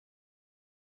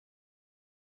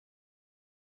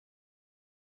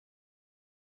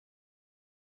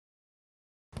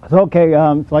So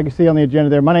like you see on the agenda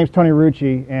there, my name's Tony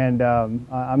Rucci, and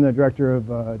I'm the director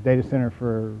of data center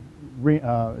for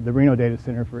the Reno data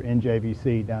center for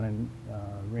NJVC down in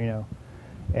Reno.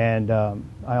 And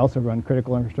I also run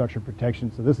critical infrastructure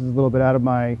protection. So this is a little bit out of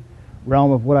my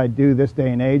realm of what I do this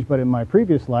day and age, but in my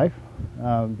previous life,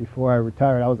 before I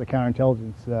retired, I was a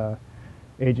counterintelligence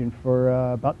agent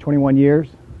for about 21 years,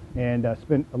 and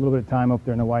spent a little bit of time up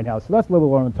there in the White House. So that's a little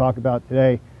bit what I'm going to talk about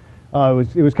today.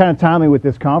 It was kind of timely with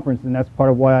this conference, and that's part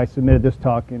of why I submitted this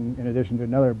talk in addition to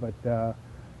another. But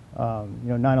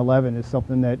 9/11 is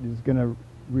something that is going to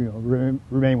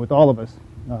remain with all of us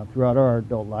throughout our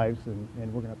adult lives, and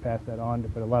we're going to pass that on.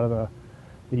 But a lot of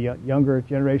the younger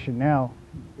generation now,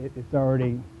 it's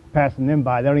already passing them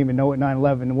by. They don't even know what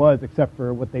 9/11 was, except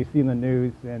for what they see in the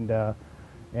news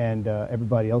and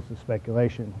everybody else's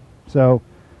speculation. So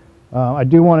I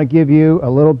do want to give you a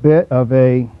little bit of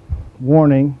a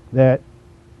warning that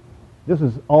this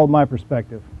is all my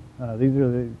perspective. These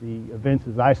are the events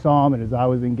as I saw them and as I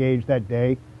was engaged that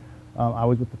day. I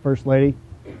was with the First Lady,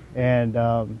 and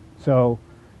so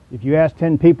if you ask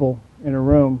 10 people in a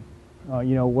room,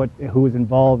 who was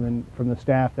involved from the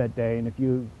staff that day, and if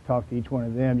you talk to each one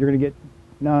of them, you're going to get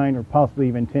 9 or possibly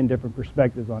even 10 different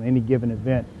perspectives on any given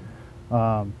event.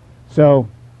 So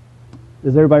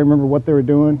does everybody remember what they were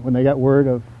doing when they got word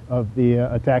of the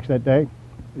attacks that day?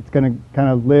 It's going to kind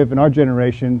of live in our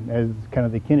generation as kind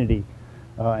of the Kennedy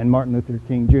and Martin Luther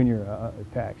King Jr.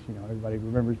 Attacks. Everybody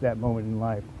remembers that moment in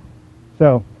life.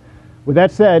 So with that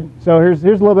said, so here's a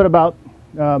little bit about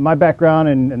my background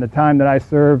and the time that I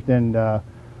served and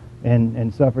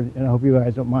suffered. And I hope you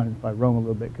guys don't mind if I roam a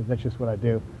little bit, because that's just what I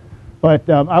do. But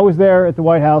I was there at the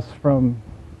White House from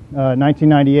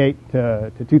 1998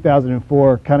 to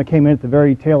 2004. Kind of came in at the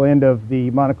very tail end of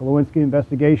the Monica Lewinsky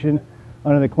investigation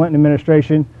under the Clinton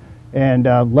administration, and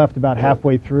left about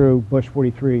halfway through Bush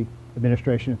 43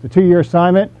 administration. It's a 2-year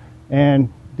assignment, and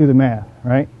do the math,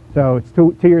 right? So it's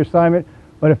two-year assignment,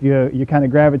 but if you kind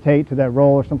of gravitate to that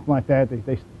role or something like that,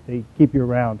 they keep you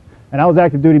around. And I was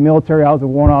active duty military. I was a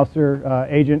warrant officer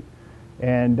agent,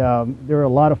 and there are a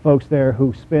lot of folks there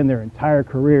who spend their entire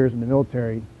careers in the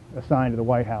military assigned to the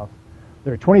White House.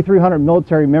 There are 2,300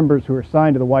 military members who are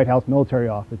assigned to the White House Military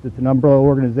Office. It's an umbrella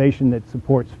organization that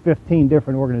supports 15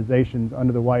 different organizations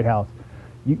under the White House.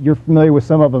 You're familiar with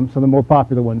some of them, some of the more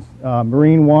popular ones.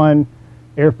 Marine One,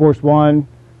 Air Force One,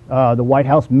 the White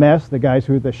House Mess, the guys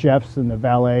who are the chefs and the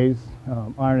valets,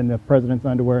 ironing the president's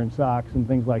underwear and socks and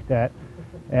things like that.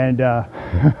 And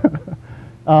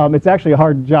it's actually a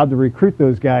hard job to recruit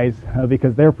those guys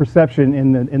because their perception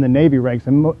in the Navy ranks,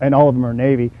 and all of them are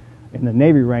Navy, in the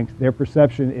Navy ranks, their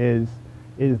perception is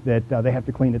that they have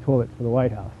to clean the toilets for the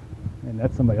White House, and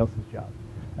that's somebody else's job.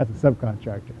 That's a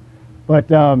subcontractor. But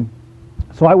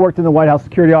so I worked in the White House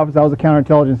Security Office. I was a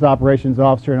counterintelligence operations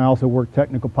officer, and I also worked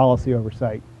technical policy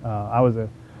oversight.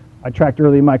 I tracked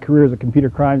early in my career as a computer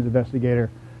crimes investigator,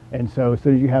 and so as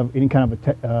soon as you have any kind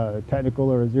of a technical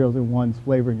or a zeros and ones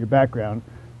flavor in your background,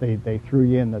 they threw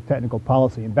you in the technical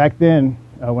policy. And back then,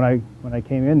 when I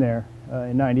came in there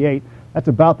in '98. That's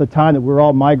about the time that we're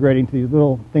all migrating to these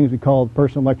little things we called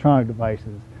personal electronic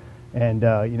devices, and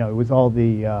it was all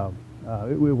the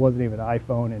it wasn't even an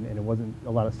iPhone, and it wasn't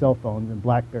a lot of cell phones and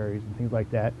Blackberries and things like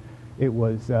that. It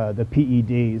was the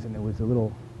PEDs, and it was the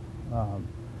little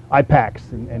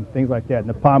iPacs and things like that, and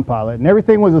the Palm Pilot, and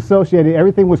everything was associated.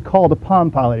 Everything was called a Palm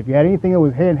Pilot. If you had anything that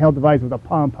was a handheld device, it was a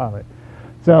Palm Pilot.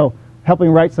 So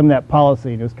helping write some of that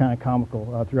policy, and it was kind of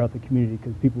comical throughout the community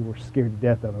because people were scared to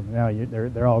death of them. Now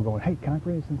they're all going, "Hey, can I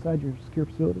bring this inside your secure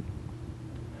facility?"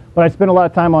 But I spent a lot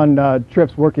of time on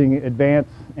trips working advance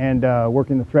and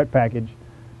working the threat package,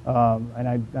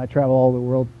 and I travel all over the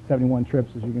world, 71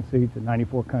 trips, as you can see, to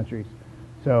 94 countries.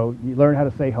 So you learn how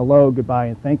to say hello, goodbye,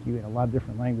 and thank you in a lot of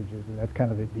different languages, and that's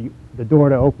kind of the door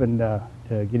to open to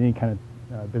get any kind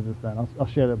of business done. I'll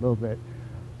share that a little bit.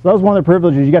 So that was one of the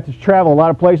privileges. You got to travel a lot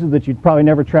of places that you'd probably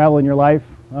never travel in your life.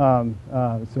 So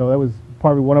that was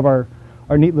probably one of our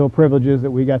neat little privileges that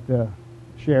we got to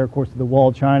share. Of course, to the Wall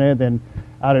of China, then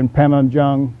out in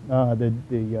Panmunjom, the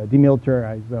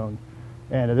demilitarized zone.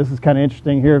 And this is kind of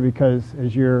interesting here because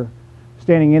as you're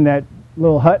standing in that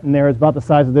little hut in there, it's about the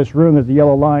size of this room. There's a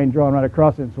yellow line drawn right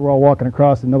across it. So we're all walking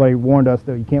across, and nobody warned us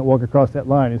that you can't walk across that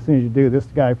line. As soon as you do, this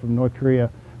guy from North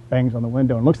Korea bangs on the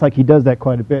window. And it looks like he does that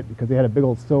quite a bit because he had a big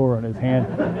old sore on his hand.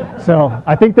 So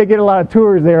I think they get a lot of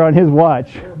tours there on his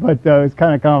watch, but it's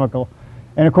kind of comical.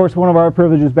 And of course, one of our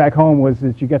privileges back home was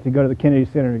that you got to go to the Kennedy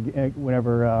Center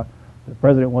whenever the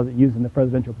president wasn't using the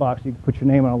presidential box. You could put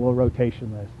your name on a little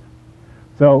rotation list.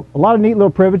 So a lot of neat little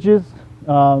privileges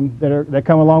that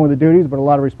come along with the duties, but a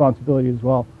lot of responsibility as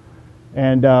well.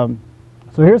 And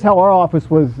so here's how our office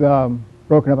was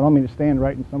broken up. I don't mean to stand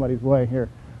right in somebody's way here,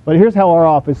 but here's how our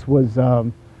office was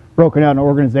broken out in an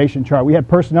organization chart. We had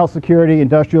personnel security,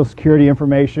 industrial security,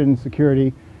 information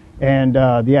security, and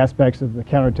the aspects of the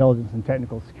counterintelligence and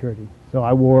technical security. So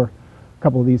I wore a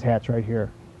couple of these hats right here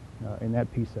in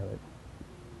that piece of it.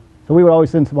 So we would always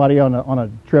send somebody on a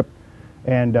trip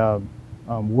and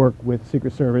work with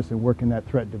Secret Service and work in that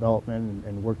threat development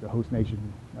and work the host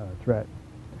nation threat.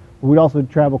 We'd also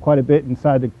travel quite a bit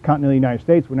inside the continental United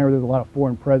States whenever there's a lot of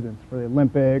foreign presence for the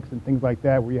Olympics and things like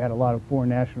that, where you had a lot of foreign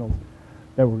nationals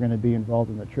that were going to be involved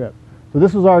in the trip. So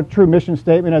this was our true mission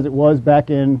statement as it was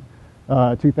back in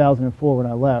 2004 when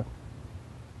I left.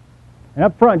 And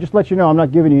up front, just to let you know, I'm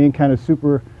not giving you any kind of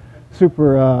super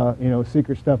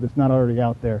secret stuff that's not already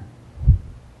out there.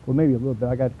 Well, maybe a little bit.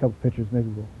 I got a couple pictures. Maybe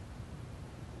we'll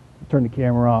turn the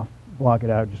camera off, block it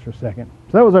out just for a second.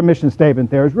 So that was our mission statement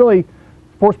there. It was really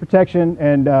force protection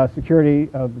and security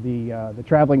of the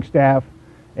traveling staff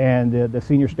and the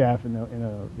senior staff in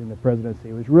the presidency.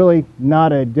 It was really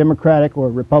not a Democratic or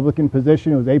Republican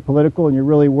position. It was apolitical, and you're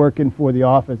really working for the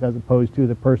office as opposed to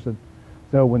the person.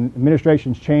 So when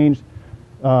administrations changed,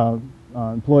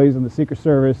 employees in the Secret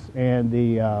Service and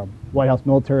the White House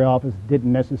Military Office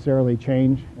didn't necessarily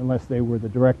change unless they were the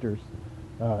directors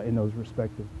in those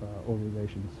respective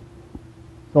organizations.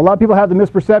 So a lot of people have the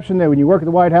misperception that when you work at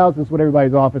the White House, this is what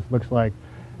everybody's office looks like.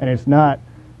 And it's not,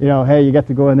 hey, you get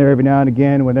to go in there every now and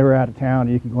again when they were out of town,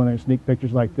 and you can go in there and sneak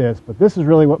pictures like this. But this is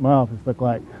really what my office looked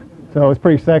like. So it's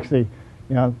pretty sexy,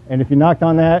 And if you knocked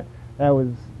on that, that was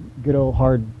good old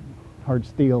hard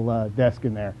steel desk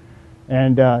in there.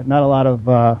 And not a lot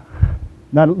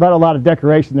of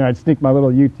decoration there. I'd sneak my little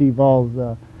UT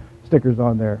Vols stickers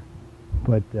on there.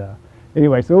 But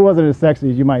anyway, so it wasn't as sexy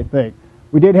as you might think.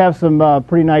 We did have some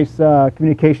pretty nice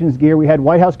communications gear. We had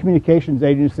White House Communications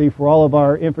Agency for all of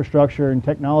our infrastructure and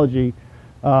technology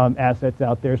assets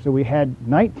out there. So we had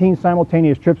 19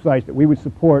 simultaneous trip sites that we would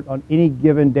support on any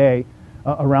given day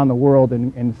around the world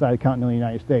and inside the continental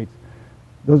United States.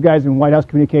 Those guys in White House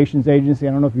Communications Agency,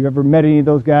 I don't know if you've ever met any of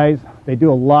those guys. They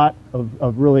do a lot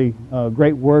of really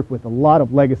great work with a lot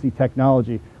of legacy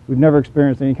technology. We've never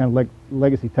experienced any kind of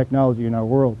legacy technology in our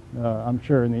world, I'm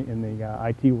sure in the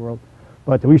IT world.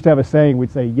 But we used to have a saying,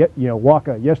 we'd say,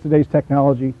 WACA, yesterday's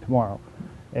technology, tomorrow.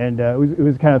 And it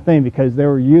was the kind of thing because they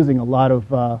were using a lot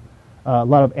of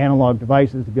analog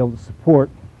devices to be able to support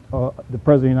the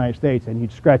President of the United States. And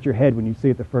you'd scratch your head when you see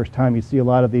it the first time. You see a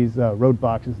lot of these road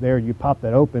boxes there, and you pop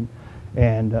that open,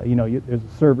 and there's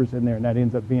servers in there, and that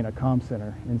ends up being a comm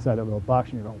center inside that little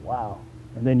box, and you're going, wow.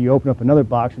 And then you open up another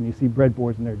box, and you see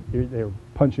breadboards, and they're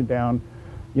punching down,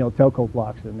 telco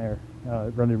blocks in there.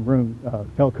 Running room,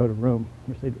 telcode room.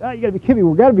 You say, oh, you got to be kidding me.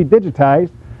 We've got to be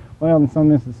digitized. Well, in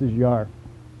some instances, you are.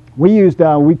 We used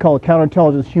we call it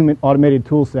counterintelligence human automated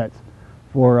tool sets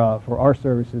for our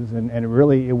services, and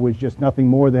really it was just nothing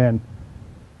more than.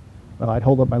 Well, I'd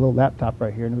hold up my little laptop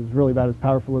right here, and it was really about as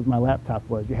powerful as my laptop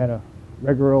was. You had a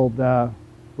regular old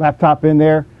laptop in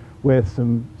there with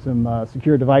some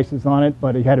secure devices on it,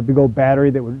 but it had a big old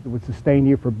battery that would sustain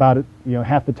you for about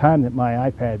half the time that my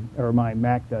iPad or my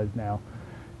Mac does now,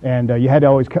 and you had to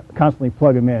always constantly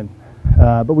plug them in.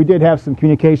 But we did have some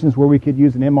communications where we could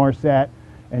use an MRSAT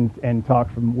and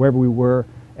talk from wherever we were,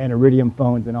 and Iridium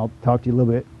phones, and I'll talk to you a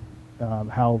little bit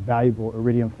how valuable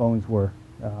Iridium phones were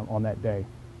on that day.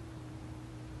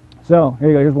 So here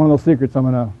you go. Here's one of those secrets I'm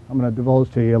gonna divulge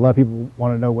to you. A lot of people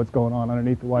want to know what's going on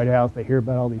underneath the White House. They hear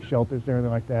about all these shelters and everything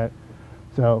like that.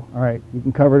 So, all right, you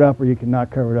can cover it up or you can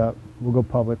not cover it up. We'll go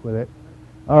public with it.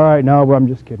 All right, no, but I'm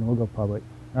just kidding. We'll go public.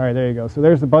 All right, there you go. So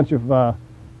there's a bunch of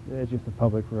it's just a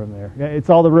public room there.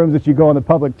 It's all the rooms that you go on the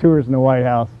public tours in the White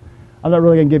House. I'm not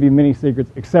really going to give you many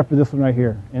secrets except for this one right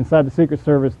here. Inside the Secret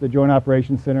Service, the Joint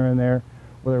Operations Center in there,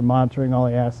 where they're monitoring all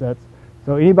the assets.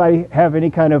 So anybody have any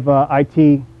kind of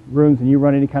IT rooms and you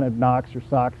run any kind of Knox or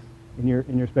SOX in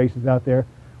your spaces out there,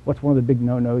 what's one of the big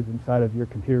no-nos inside of your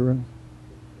computer rooms?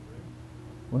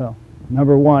 Well,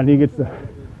 number one, he gets the.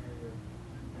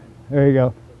 There you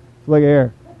go. So look at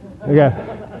here. They got.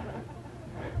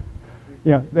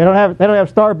 They don't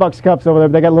have Starbucks cups over there,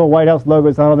 but they got little White House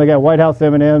logos on them. They got White House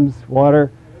M&Ms,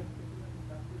 water.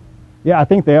 Yeah, I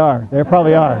think they are. They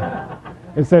probably are.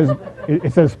 It says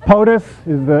POTUS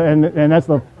and that's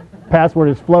the password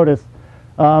is FLOTUS.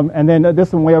 And then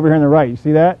this one way over here on the right, you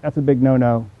see that? That's a big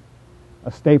no-no.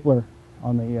 A stapler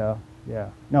on the, yeah.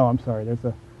 No, I'm sorry, there's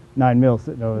a 9mm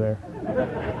sitting over there.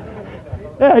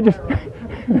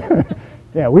 Yeah,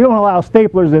 yeah, we don't allow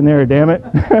staplers in there, damn it.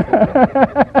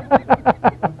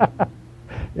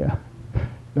 Yeah.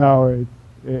 No,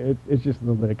 it's just a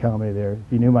little bit of comedy there,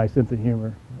 if you knew my sense of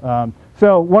humor.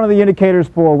 So one of the indicators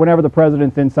for whenever the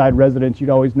president's inside residence, you'd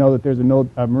always know that there's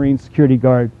a Marine security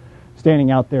guard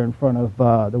standing out there in front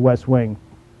of the West Wing.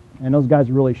 And those guys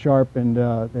are really sharp, and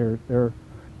they're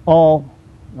all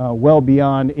well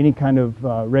beyond any kind of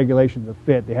regulations of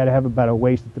fit. They had to have about a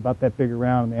waist that's about that big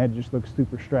around, and they had to just look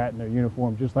super strat in their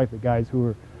uniform, just like the guys who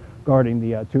were guarding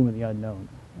the Tomb of the Unknown.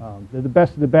 They're the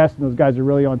best of the best, and those guys are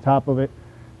really on top of it.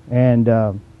 And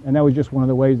that was just one of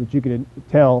the ways that you could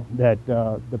tell that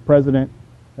the president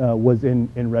was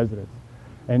in residence.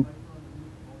 And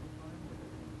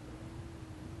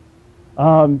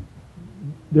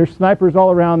there's snipers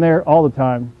all around there all the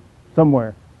time,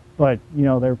 somewhere. But, you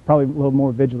know, they're probably a little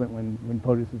more vigilant when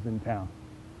POTUS is in town.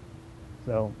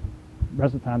 So the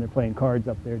rest of the time they're playing cards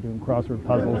up there, doing crossword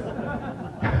puzzles.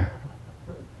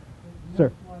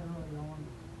 Sir.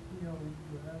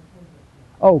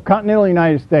 Oh, continental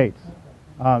United States.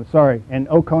 Sorry, and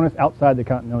Oconus outside the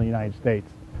continental United States.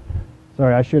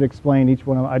 Sorry, I should explain each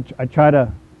one of them. I try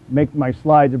to make my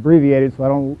slides abbreviated so I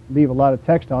don't leave a lot of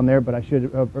text on there, but I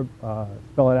should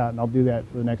spell it out, and I'll do that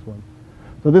for the next one.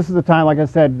 So this is the time, like I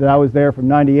said, that I was there from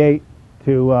 '98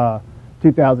 to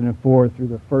 2004 through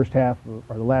the first half,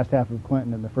 or the last half of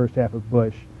Clinton and the first half of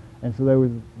Bush. And so there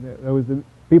was the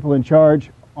people in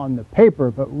charge on the paper,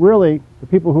 but really the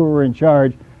people who were in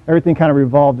charge, everything kind of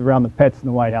revolved around the pets in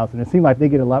the White House, and it seemed like they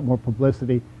get a lot more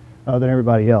publicity than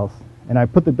everybody else. And I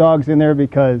put the dogs in there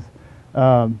because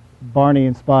Barney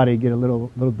and Spotty get a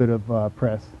little bit of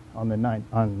press on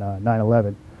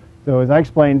 9/11. So as I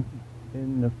explained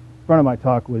in the front of my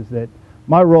talk, was that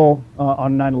my role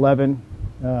on 9/11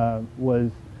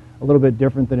 was a little bit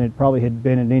different than it probably had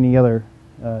been in any other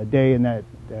day in that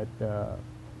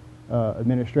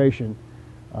administration.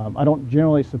 I don't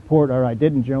generally support, or I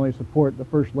didn't generally support, the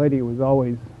First Lady. It was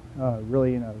always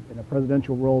really in a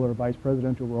presidential role or a vice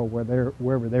presidential role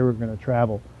wherever they were going to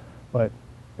travel. But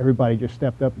everybody just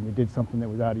stepped up and you did something that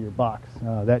was out of your box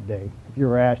that day. If you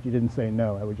were asked, you didn't say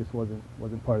no. That just wasn't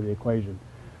part of the equation.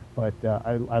 But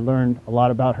I learned a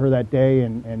lot about her that day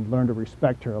and learned to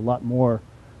respect her a lot more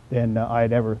than I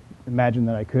had ever imagined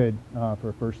that I could for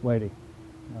a First Lady.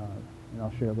 And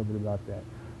I'll share a little bit about that.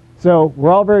 So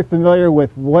we're all very familiar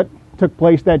with what took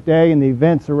place that day and the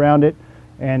events around it.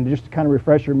 And just to kind of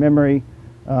refresh your memory,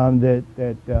 the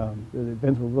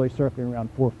events were really circling around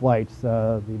 4 flights.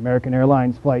 The American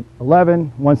Airlines Flight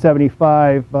 11,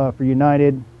 175 for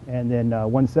United, and then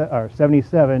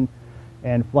 77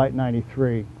 and Flight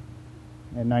 93.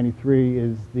 And 93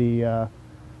 is the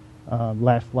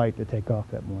last flight to take off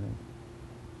that morning.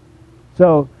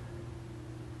 So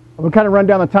I'm going to kind of run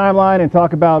down the timeline and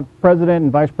talk about president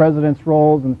and vice president's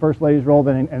roles and first lady's role,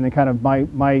 and then kind of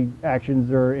my actions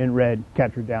are in red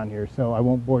captured down here. So I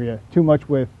won't bore you too much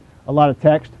with a lot of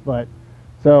text, but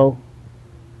so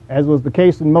as was the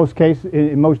case in most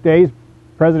days,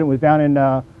 president was down in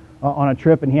on a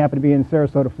trip, and he happened to be in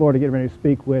Sarasota, Florida, getting ready to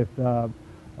speak with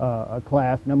a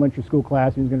class, an elementary school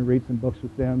class. He was going to read some books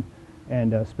with them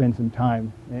and spend some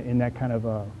time in that kind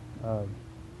of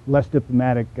less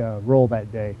diplomatic role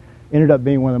that day. Ended up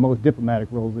being one of the most diplomatic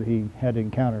roles that he had to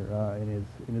encounter in his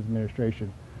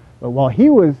administration. But while he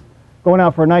was going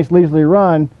out for a nice leisurely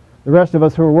run, the rest of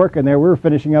us who were working there, we were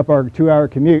finishing up our 2-hour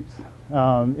commutes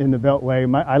in the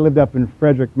Beltway. I lived up in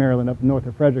Frederick, Maryland, up north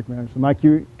of Frederick, Maryland, so my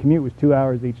commute was 2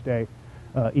 hours each day,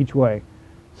 each way.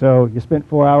 So you spent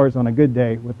 4 hours on a good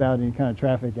day without any kind of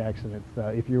traffic accidents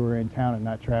if you were in town and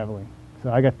not traveling.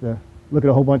 So I got to look at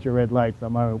a whole bunch of red lights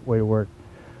on my way to work.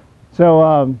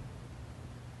 So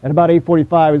at about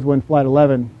 8:45 is when Flight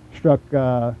 11 struck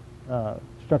the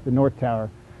North Tower,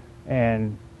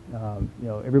 and you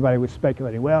know, everybody was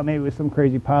speculating, well, maybe it was some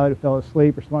crazy pilot who fell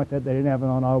asleep or something like that. They didn't have it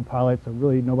on autopilot, so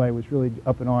really nobody was really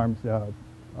up in arms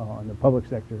on the public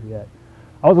sector yet.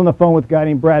 I was on the phone with a guy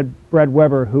named Brad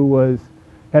Weber, who was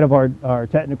head of our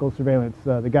technical surveillance,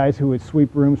 the guys who would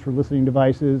sweep rooms for listening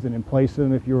devices and emplace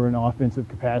them if you were in offensive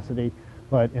capacity.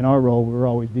 But in our role, we were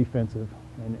always defensive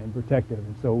and protective.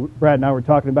 And so Brad and I were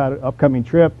talking about an upcoming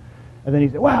trip, and then he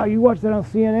said, wow, you watched that on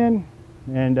CNN?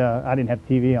 And I didn't have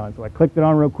TV on, so I clicked it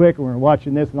on real quick, and we were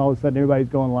watching this, and all of a sudden everybody's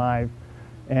going live.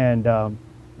 And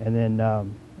then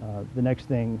the next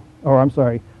thing, or I'm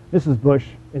sorry, Mrs. Bush,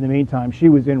 in the meantime, she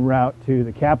was en route to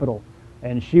the Capitol,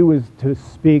 and she was to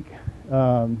speak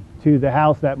to the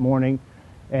House that morning,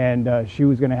 and she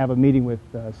was going to have a meeting with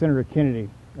Senator Kennedy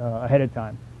ahead of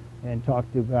time, and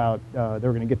talked about they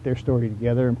were going to get their story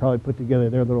together and probably put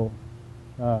together their little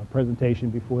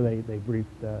presentation before they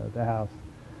briefed the House.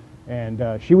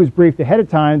 And she was briefed ahead of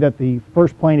time that the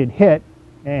first plane had hit,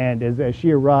 and as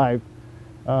she arrived,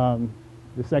 the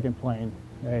second plane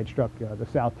that had struck the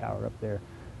South Tower up there.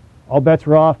 All bets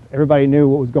were off. Everybody knew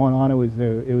what was going on. It was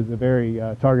a very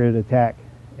targeted attack,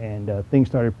 and things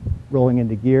started rolling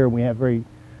into gear. We have very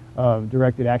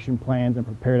directed action plans and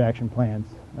prepared action plans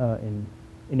in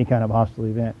any kind of hostile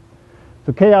event.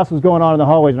 So chaos was going on in the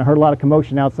hallways, and I heard a lot of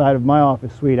commotion outside of my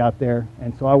office suite out there.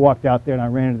 And so I walked out there, and I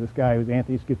ran into this guy who was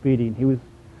Anthony Scafidi, and he was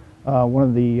one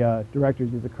of the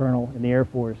directors. He's a colonel in the Air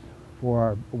Force for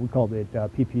our, what we called it,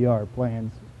 PPR,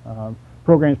 plans,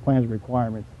 programs, plans, and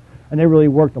requirements. And they really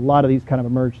worked a lot of these kind of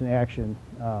emergency action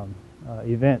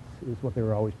events is what they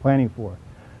were always planning for.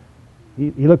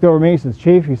 He looked over at me and says,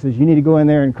 Chief, he says, you need to go in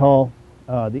there and call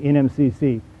the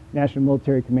NMCC, National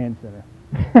Military Command Center.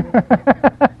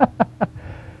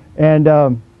 And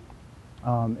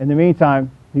in the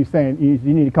meantime, he's saying,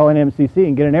 you need to call NMCC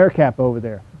and get an air cap over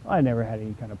there. I never had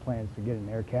any kind of plans to get an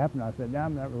air cap, and I said,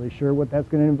 I'm not really sure what that's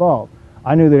going to involve.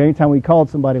 I knew that anytime we called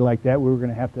somebody like that, we were going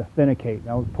to have to authenticate. And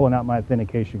I was pulling out my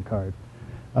authentication card.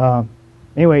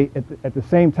 Anyway, at the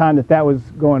same time that was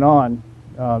going on,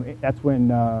 that's when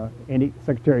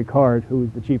Secretary Card, who was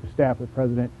the Chief of Staff of the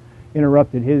President,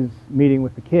 interrupted his meeting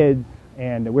with the kids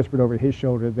and whispered over his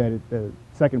shoulder that if the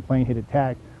second plane hit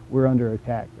attack, we're under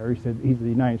attack. Or he said, the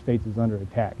United States is under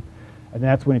attack. And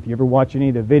that's when, if you ever watch any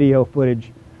of the video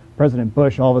footage, President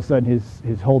Bush, all of a sudden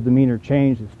his whole demeanor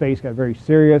changed. His face got very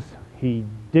serious. He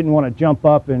didn't want to jump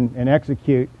up and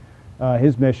execute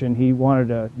his mission. He wanted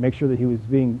to make sure that he was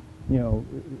being,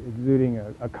 exuding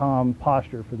a calm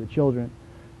posture for the children,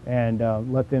 and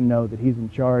let them know that he's in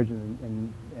charge,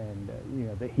 and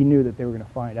that he knew that they were going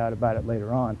to find out about it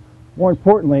later on. More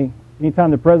importantly,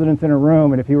 anytime the president's in a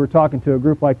room, and if he were talking to a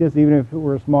group like this, even if it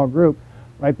were a small group,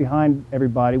 right behind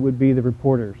everybody would be the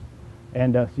reporters.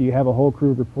 And so you have a whole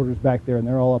crew of reporters back there, and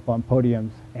they're all up on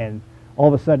podiums, and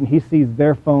all of a sudden he sees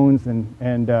their phones and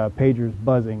pagers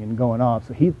buzzing and going off.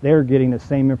 So they're getting the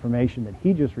same information that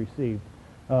he just received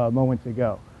moments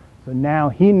ago. So now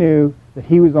he knew that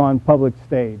he was on public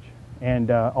stage, and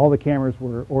all the cameras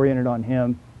were oriented on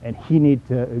him, and he needed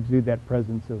to exude that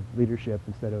presence of leadership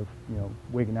instead of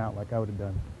wigging out like I would have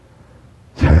done.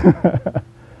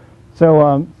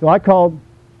 So I called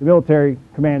the Military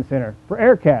Command Center for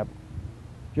air cap,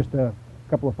 just a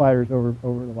couple of fighters over the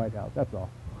White House. That's all.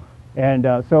 And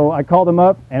so I called them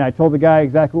up, and I told the guy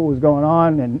exactly what was going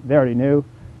on, and they already knew.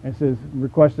 And says,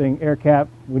 requesting air cap.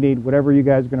 We need whatever you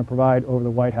guys are going to provide over the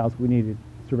White House. We needed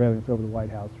surveillance over the White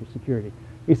House for security.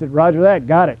 He said, Roger that.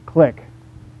 Got it. Click.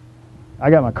 I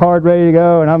got my card ready to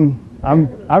go, and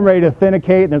I'm ready to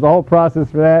authenticate. And there's a whole process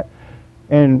for that.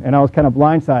 And I was kind of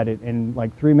blindsided. And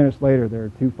like 3 minutes later, there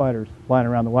are 2 fighters flying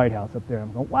around the White House up there.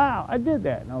 I'm going, wow, I did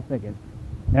that. And I was thinking,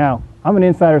 now I'm an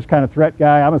insider's kind of threat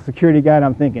guy. I'm a security guy, and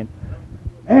I'm thinking,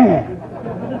 man,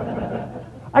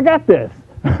 I got this.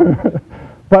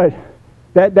 But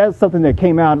that's something that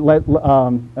came out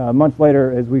months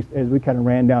later as we kind of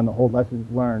ran down the whole lessons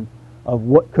learned of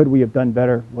what could we have done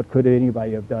better, what could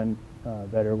anybody have done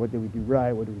better, what did we do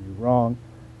right, what did we do wrong.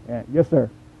 And, yes, sir.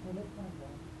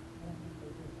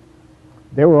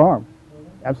 They were armed,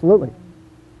 absolutely.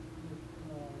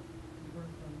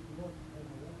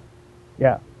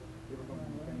 Yeah.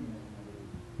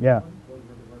 Yeah.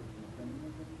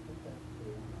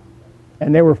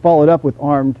 And they were followed up with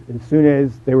armed as soon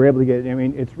as they were able to get. I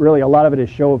mean, it's really a lot of it is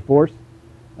show of force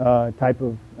type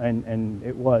of, and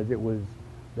it was.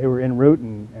 They were en route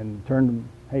and turned.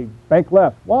 Hey, bank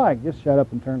left. Why? Just shut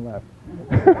up and turn left.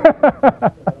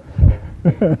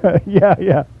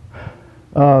 Yeah.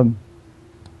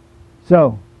 So,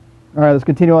 all right, let's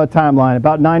continue on the timeline.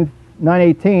 About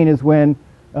 9/18 is when,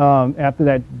 after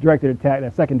that directed attack,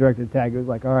 that second directed attack, it was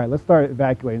like, all right, let's start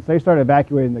evacuating. So they started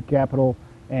evacuating the Capitol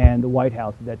and the White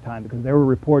House at that time, because there were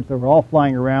reports that were all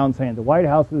flying around saying the White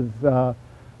House is under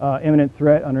imminent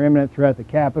threat, the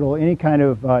Capitol, any kind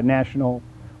of national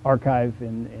archive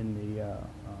in the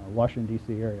Washington,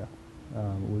 D.C. area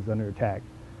was under attack.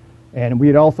 And we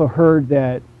had also heard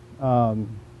that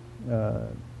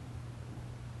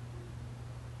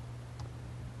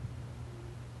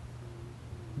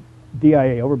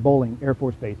DIA over Bowling Air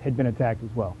Force Base had been attacked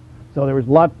as well. So there was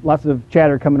lots of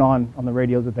chatter coming on the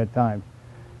radios at that time.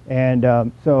 And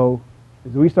so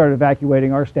as we started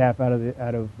evacuating our staff out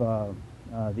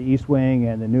of the East Wing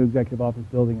and the new executive office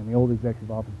building and the old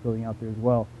executive office building out there as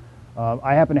well,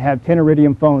 I happened to have 10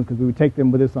 Iridium phones because we would take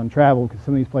them with us on travel, because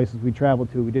some of these places we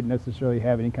traveled to, we didn't necessarily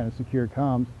have any kind of secure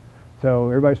comms. So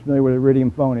everybody's familiar with what an Iridium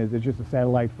phone is. It's just a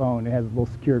satellite phone. It has a little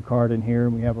secure card in here,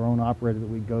 and we have our own operator that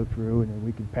we go through, and then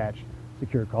we can patch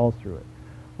secure calls through it.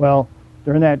 Well,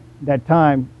 during that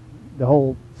time, the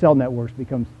whole cell networks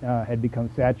had become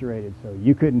saturated, so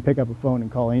you couldn't pick up a phone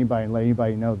and call anybody and let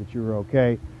anybody know that you were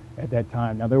okay at that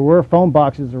time. Now there were phone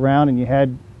boxes around, and you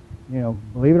had,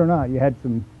 believe it or not, you had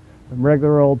some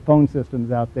regular old phone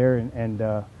systems out there, and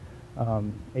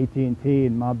AT&T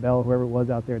and Ma Bell, whoever it was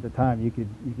out there at the time, you could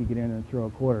get in and throw a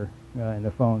quarter in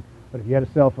the phone. But if you had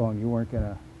a cell phone, you weren't going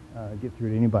to get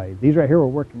through to anybody. These right here were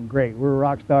working great. We were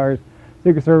rock stars.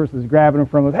 Secret Service was grabbing them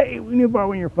from us. Hey, we need to borrow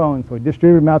one of your phones. So I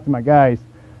distributed them out to my guys,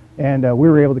 and we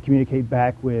were able to communicate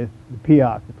back with the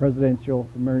POC, the Presidential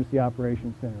Emergency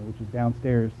Operations Center, which is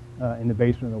downstairs in the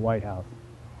basement of the White House.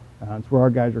 It's where our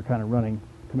guys were kind of running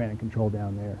command and control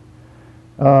down there.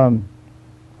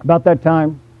 About that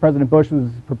time, President Bush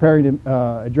was preparing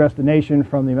to address the nation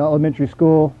from the elementary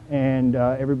school, and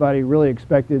everybody really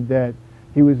expected that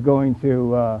he was going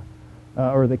to,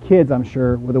 or the kids, I'm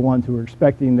sure, were the ones who were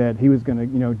expecting that he was going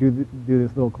to, do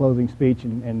this little closing speech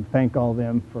and thank all of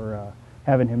them for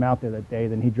having him out there that day.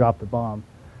 Then he dropped the bomb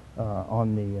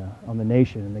on the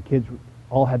nation, and the kids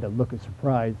all had that look of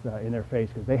surprise in their face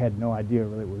because they had no idea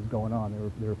really what was going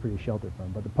on. They were pretty sheltered from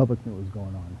it, but the public knew what was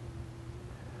going on.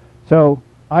 So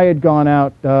I had gone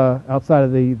out outside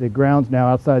of the grounds now,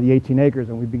 outside of the 18 acres,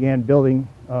 and we began building,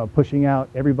 pushing out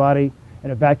everybody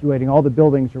and evacuating all the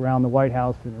buildings around the White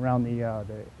House and around the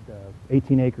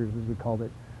 18 acres, as we called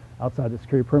it, outside the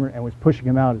security perimeter, and was pushing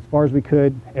them out as far as we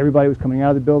could. Everybody was coming out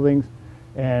of the buildings,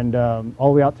 and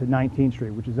all the way out to 19th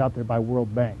Street, which is out there by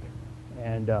World Bank.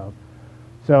 And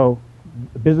so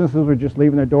businesses were just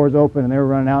leaving their doors open, and they were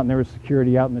running out, and there was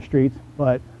security out in the streets.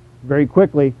 But very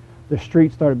quickly, the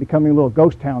streets started becoming little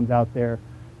ghost towns out there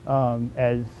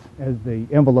as the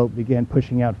envelope began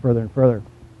pushing out further and further.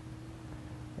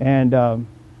 And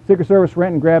Secret Service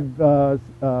went and grabbed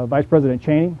Vice President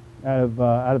Cheney out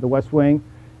of the West Wing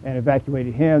and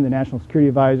evacuated him, the National Security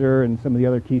Advisor, and some of the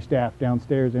other key staff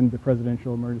downstairs into the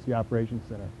Presidential Emergency Operations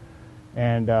Center.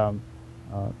 And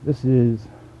this is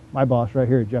my boss right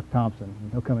here, Jeff Thompson,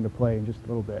 and he'll come into play in just a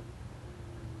little bit.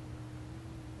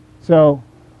 So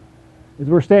as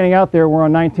we're standing out there, we're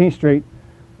on 19th Street.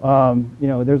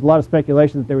 There's a lot of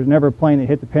speculation that there was never a plane that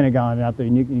hit the Pentagon out there.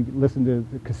 And you can listen to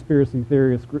the conspiracy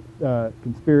theorists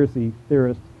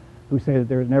who say that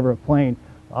there was never a plane.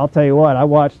 I'll tell you what, I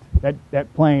watched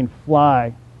that plane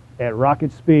fly at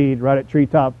rocket speed right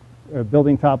at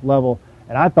building top level,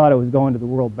 and I thought it was going to the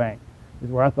World Bank, is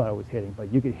where I thought it was hitting.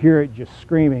 But you could hear it just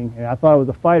screaming, and I thought it was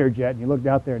a fighter jet, and you looked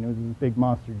out there, and it was this big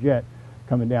monster jet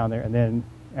coming down there, and then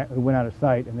it went out of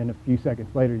sight, and then a few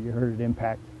seconds later, you heard it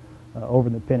impact over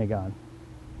the Pentagon.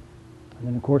 And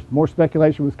then, of course, more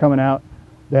speculation was coming out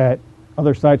that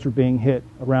other sites were being hit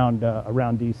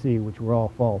around D.C., which were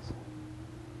all false.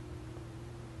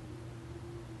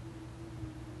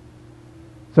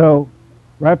 So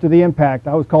right after the impact,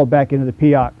 I was called back into the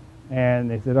POC, and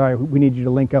they said, all right, we need you to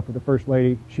link up with the First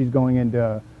Lady. She's going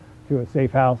into a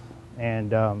safe house.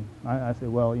 And I said,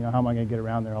 well, how am I going to get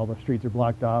around there? All the streets are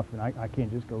blocked off, and I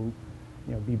can't just go,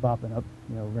 be bopping up,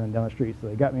 running down the street. So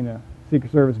they got me in a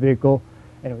Secret Service vehicle,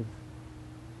 and it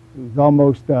was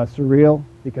almost surreal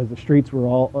because the streets were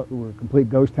were a complete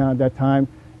ghost town at that time,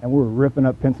 and we were ripping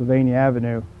up Pennsylvania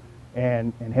Avenue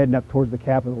and heading up towards the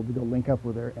Capitol to go link up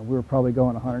with her, and we were probably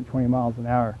going 120 miles an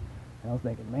hour. And I was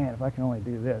thinking, man, if I can only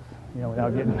do this,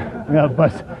 without getting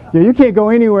bust. You can't go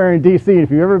anywhere in D.C. If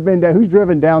you've ever been down, who's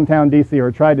driven downtown D.C.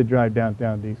 or tried to drive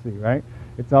downtown D.C., right?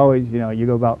 It's always, you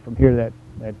go about from here to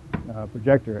that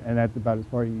projector, and that's about as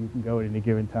far as you can go at any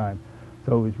given time.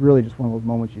 So it was really just one of those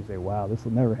moments you say, wow, this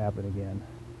will never happen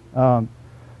again.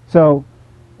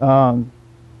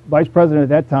 Vice President at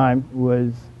that time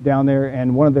was down there,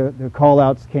 and one of the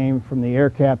call-outs came from the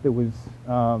air cap that was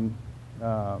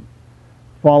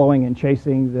following and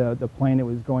chasing the plane that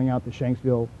was going out to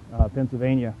Shanksville,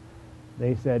 Pennsylvania.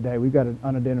 They said, hey, we've got an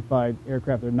unidentified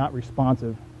aircraft. They're not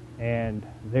responsive, and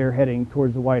they're heading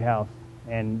towards the White House,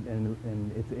 and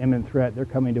it's an imminent threat. They're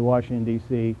coming to Washington,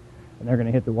 D.C., and they're going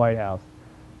to hit the White House.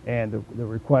 And the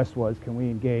request was, can we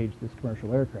engage this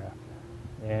commercial aircraft?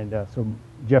 And so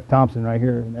Jeff Thompson right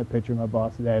here in that picture, my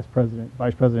boss, had asked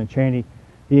Vice President Cheney.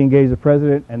 He engaged the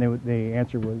president, and the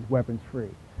answer was weapons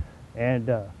free. And,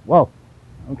 well,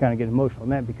 I'm kind of getting emotional on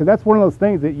that because that's one of those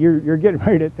things that you're getting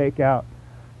ready to take out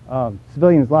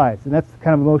civilians' lives, and that's the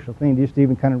kind of emotional thing just to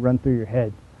even kind of run through your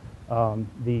head.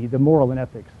 The moral and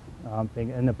ethics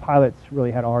thing, and the pilots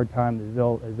really had a hard time, as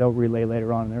they'll relay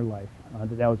later on in their life.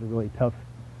 That was a really tough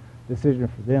decision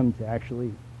for them to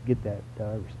actually get that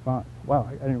response. Wow,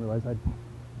 I didn't realize I'd.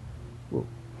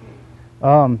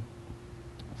 Whoa.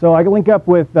 So I link up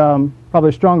with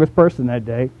probably the strongest person that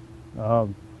day.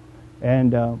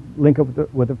 And link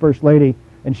up with the First Lady,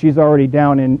 and she's already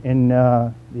down in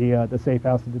the safe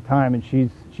house at the time, and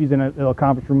she's in a little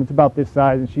conference room. It's about this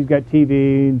size, and she's got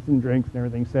TV and some drinks and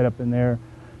everything set up in there,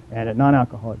 and a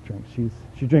non-alcoholic drinks. She's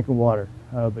drinking water,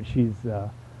 but she's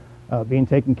being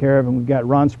taken care of. And we've got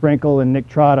Ron Sprinkle and Nick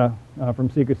Trotta from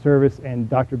Secret Service, and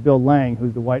Dr. Bill Lang,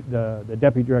 who's the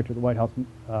deputy director of the White House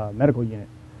medical unit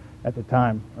at the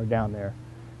time, are down there.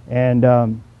 And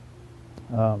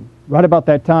right about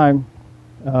that time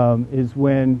is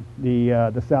when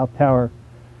the South Tower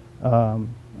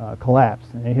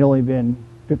collapsed, and it had only been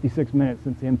 56 minutes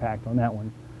since the impact on that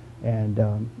one,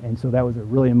 and so that was a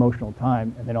really emotional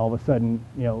time. And then all of a sudden,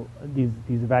 you know, these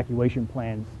evacuation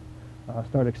plans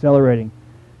start accelerating,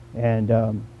 and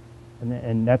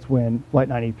that's when Flight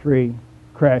 93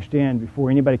 crashed in before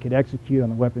anybody could execute on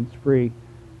the weapons-free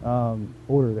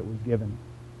order that was given.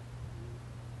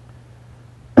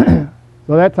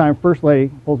 So at that time, First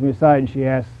Lady pulls me aside and she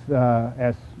asks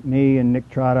me and Nick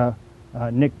Trotta.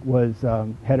 Nick was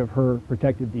head of her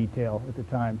protective detail at the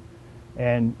time,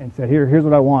 and said, here's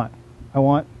what I want. I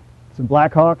want some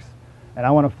Black Hawks, and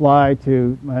I want to fly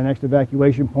to my next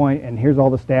evacuation point, and here's all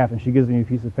the staff. And she gives me a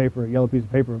piece of paper, a yellow piece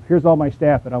of paper. Here's all my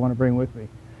staff that I want to bring with me.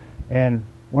 And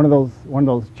one of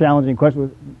those challenging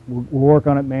questions was, we'll work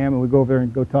on it, ma'am. And we go over there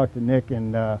and go talk to Nick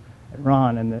and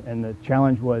Ron. And the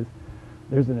challenge was,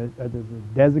 there's a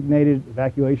designated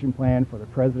evacuation plan for the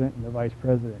president and the vice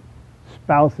president.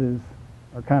 Spouses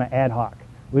are kind of ad hoc.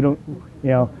 We don't, you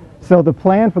know. So the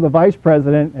plan for the vice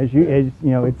president, as you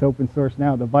know, it's open source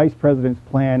now. The vice president's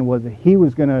plan was that he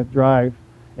was going to drive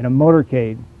in a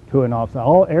motorcade to an offsite.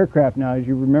 All aircraft now, as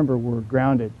you remember, were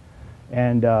grounded,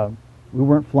 and we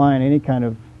weren't flying any kind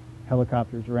of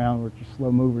helicopters around, which are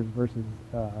slow movers versus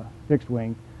fixed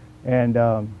wing. And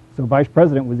so vice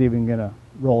president was even going to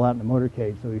roll out in the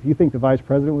motorcade. So if you think the vice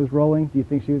president was rolling, do you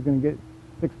think she was going to get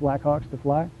 6 Black Hawks to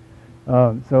fly?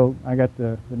 So I got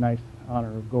the nice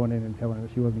honor of going in and telling her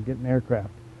she wasn't getting the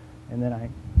aircraft. And then I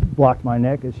blocked my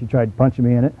neck as she tried punching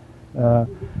me in it.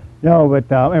 No,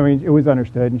 but I mean, it was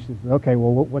understood. And she said, okay,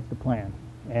 well, what's the plan?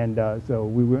 And so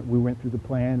we went through the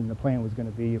plan, and the plan was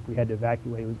going to be, if we had to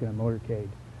evacuate, it was going to motorcade.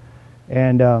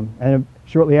 And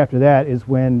shortly after that is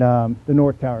when the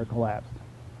North Tower collapsed.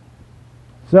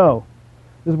 So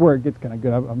this is where it gets kind of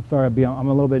good. I'm sorry, I'm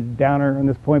a little bit downer on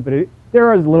this point, but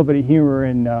there is a little bit of humor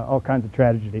in all kinds of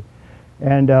tragedy.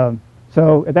 And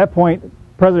so at that point, the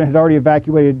president had already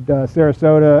evacuated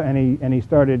Sarasota, and he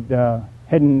started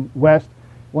heading west.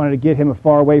 Wanted to get him as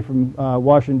far away from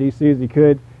Washington, D.C. as he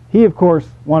could. He, of course,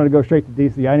 wanted to go straight to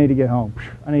D.C. I need to get home.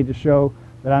 I need to show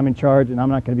that I'm in charge and I'm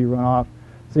not going to be run off.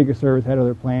 Secret Service had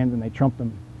other plans, and they trumped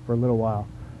him for a little while,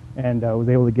 and was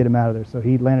able to get him out of there. So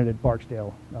he landed at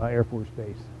Barksdale Air Force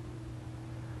Base.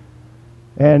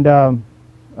 And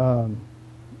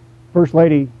First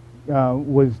Lady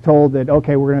was told that,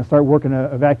 okay, we're going to start working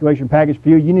an evacuation package for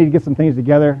you. You need to get some things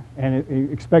together,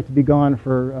 and expect to be gone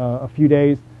for a few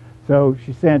days. So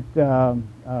she sent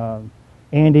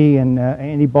Andy and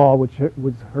Andy Ball, which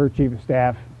was her chief of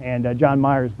staff, and John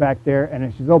Myers back there. And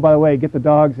she says, oh, by the way, get the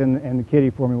dogs and the kitty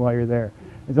for me while you're there.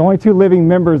 There's only 2 living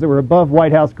members that were above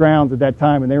White House grounds at that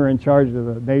time, and they were in charge of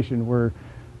the nation, were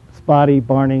Spotty,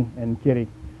 Barney, and Kitty.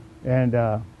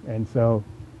 And so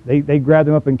they grabbed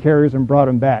them up in carriers and brought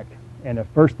them back. And the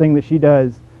first thing that she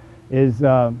does is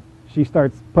she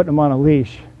starts putting them on a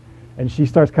leash, and she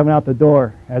starts coming out the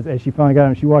door. As she finally got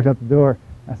them, she walked out the door.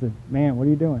 I said, man, what are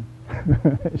you doing?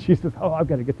 She says, oh, I've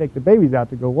got to take the babies out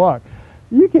to go walk.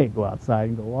 You can't go outside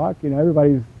and go walk. You know,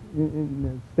 everybody's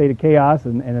in a state of chaos,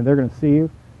 and they're going to see you,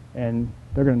 and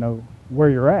they're going to know where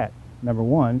you're at. Number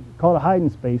one, call it a hiding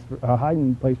place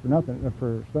for nothing,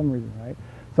 for some reason, right?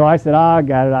 So I said, I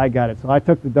got it. So I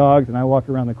took the dogs and I walked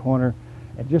around the corner,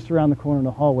 and just around the corner in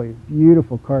the hallway,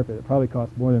 beautiful carpet. It probably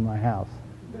cost more than my house,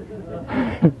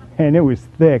 and it was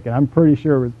thick, and I'm pretty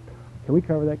sure it was. Can we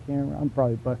cover that camera? I'm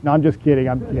probably, but no, I'm just kidding.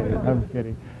 I'm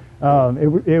kidding.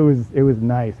 It was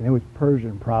nice, and it was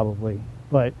Persian probably,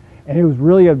 and it was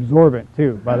really absorbent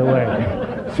too, by the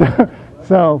way.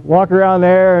 So walk around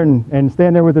there and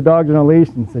stand there with the dogs on a leash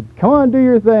and said, come on, do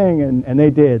your thing. And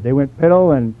they did. They went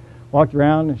piddle and walked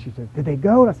around, and she said, did they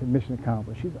go? And I said, mission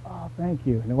accomplished. She said, oh, thank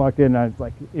you. And they walked in, and I was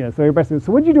like, you know, so everybody said,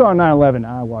 so what did you do on 9/11?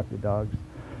 I walked the dogs.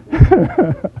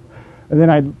 And then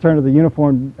I turned to the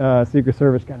uniformed Secret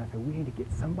Service guy, and I said, we need to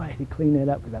get somebody to clean that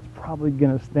up, because that's probably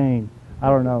going to stain. I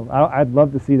don't know. I'd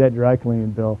love to see that dry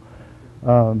cleaning bill.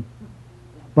 And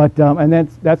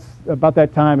that's about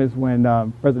that time is when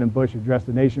President Bush addressed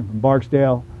the nation from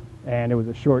Barksdale, and it was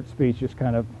a short speech, just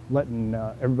kind of letting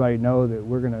everybody know that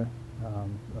we're going to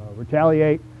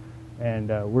retaliate, and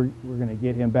we're going to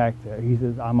get him back to. He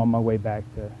says, I'm on my way back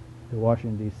to to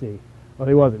Washington, D.C. Well,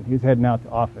 he wasn't. He was heading out to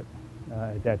Offutt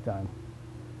at that time.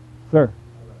 Sir?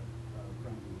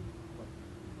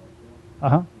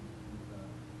 Uh-huh.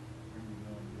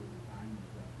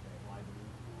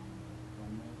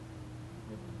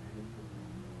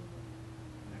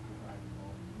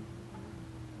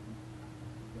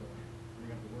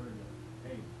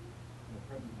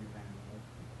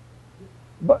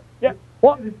 But, yeah,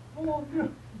 what?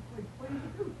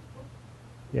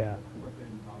 Yeah.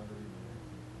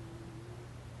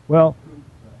 Well,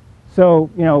 so,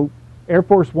 you know, Air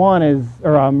Force One is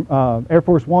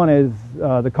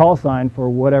the call sign for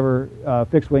whatever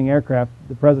fixed-wing aircraft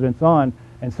the president's on.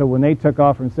 And so when they took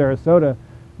off from Sarasota,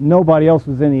 nobody else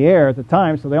was in the air at the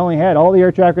time, so they only had, all the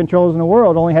air traffic controllers in the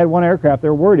world only had one aircraft they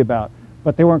were worried about.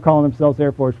 But they weren't calling themselves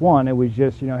Air Force One. It was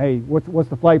just, you know, hey, what's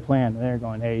the flight plan? And they're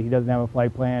going, hey, he doesn't have a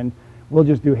flight plan. We'll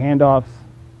just do handoffs,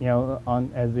 you know,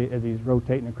 as he's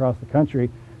rotating across the country.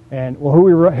 And, well, who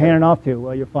are we handing off to?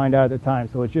 Well, you'll find out at the time.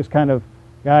 So it's just kind of,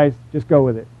 guys, just go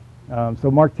with it. So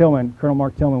Mark Tillman, Colonel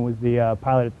Mark Tillman was the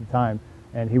pilot at the time,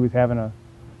 and he was having a,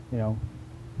 you know,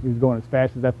 he was going as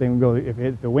fast as that thing would go.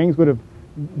 If the wings would have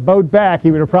bowed back,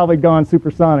 he would have probably gone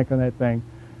supersonic on that thing.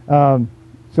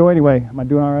 So anyway, am I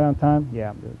doing all right on time?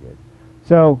 Yeah, I'm doing good.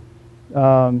 So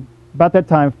about that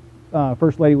time,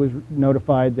 First Lady was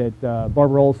notified that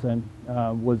Barbara Olson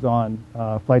was on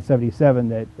Flight 77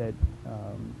 that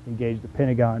engaged the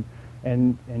Pentagon,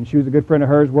 and she was a good friend of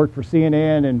hers, worked for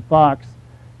CNN and Fox,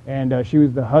 and she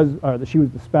was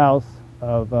the spouse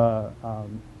of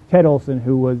Ted Olson,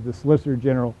 who was the Solicitor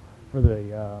General for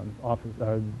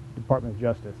the Department of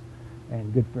Justice,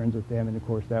 and good friends with them. And of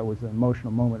course, that was an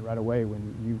emotional moment right away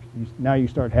when now you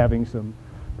start having some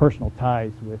personal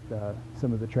ties with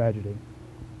some of the tragedy.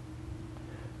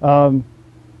 So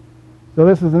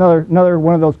this is another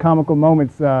one of those comical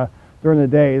moments during the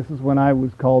day. This is when I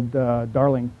was called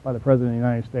darling by the President of the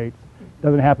United States.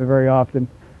 Doesn't happen very often,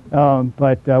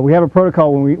 but we have a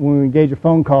protocol when we engage a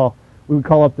phone call. We would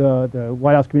call up the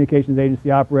White House Communications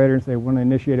Agency operator and say, we want to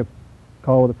initiate a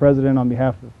call with the President on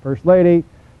behalf of the First Lady.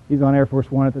 He's on Air Force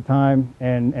One at the time,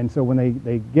 and so when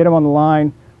they get him on the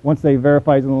line, once they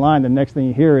verify he's on the line, the next thing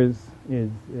you hear is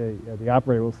the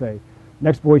operator will say,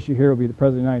 next voice you hear will be the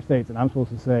President of the United States, and I'm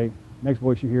supposed to say, next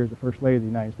voice you hear is the First Lady of the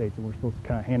United States, and we're supposed to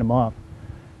kind of hand them off.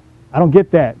 I don't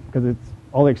get that because it's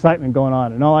all the excitement going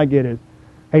on, and all I get is,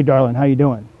 hey, darling, how you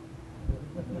doing?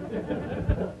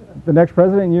 The next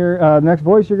president, next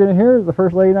voice you're going to hear is the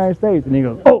First Lady of the United States, and he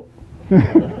goes, oh.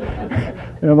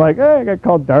 And I'm like, hey, I got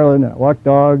called darling, and I walk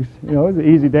dogs. You know, it was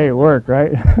an easy day at work,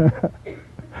 right?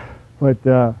 But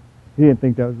he didn't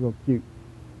think that was real cute.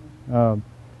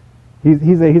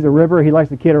 He's a ribber. He likes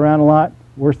to kid around a lot.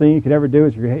 Worst thing you could ever do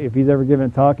is, if he's ever giving a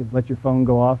talk, is let your phone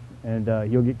go off, and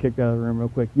you'll get kicked out of the room real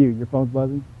quick. Your phone's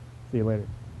buzzing? See you later.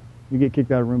 You get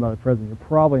kicked out of the room by the president. You're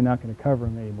probably not going to cover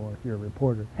him anymore if you're a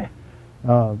reporter.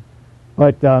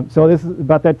 So this is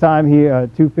about that time.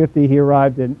 2:50, he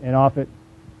arrived in Offutt,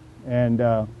 and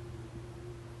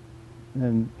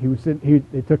he was sitting.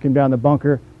 They took him down the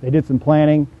bunker. They did some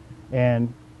planning,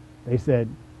 and they said,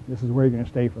 "This is where you're going to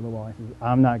stay for a little while." He says,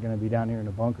 "I'm not going to be down here in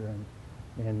the bunker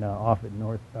in Offutt,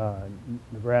 North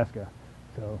Nebraska."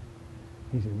 So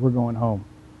he said, "We're going home,"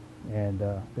 and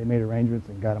they made arrangements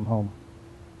and got him home.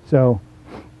 So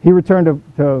he returned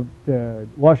to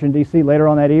Washington, D.C. later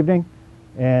on that evening,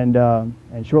 and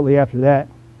shortly after that,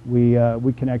 we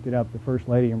connected up the First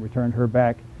Lady and returned her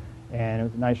back, and it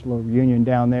was a nice little reunion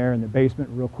down there in the basement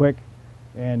real quick,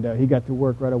 and he got to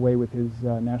work right away with his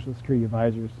national security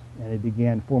advisors, and they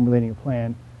began formulating a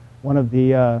plan. One of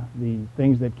the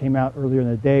things that came out earlier in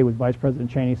the day was Vice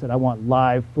President Cheney said, "I want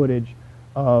live footage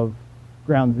of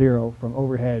Ground Zero from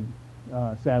overhead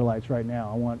satellites right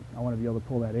now. I want to be able to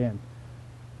pull that in."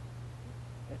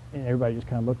 And everybody just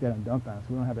kind of looked at it and dumped on us.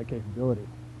 We don't have that capability.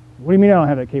 What do you mean I don't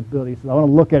have that capability? He says, I want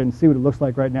to look at it and see what it looks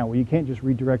like right now. Well, you can't just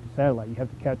redirect a satellite. You have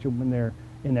to catch them when they're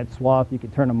in that swath. You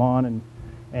can turn them on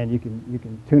and you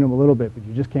can tune them a little bit, but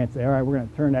you just can't say, all right, we're going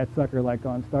to turn that sucker like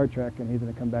on Star Trek, and he's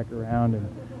going to come back around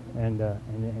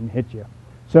and hit you.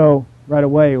 So right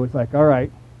away it was like, all right,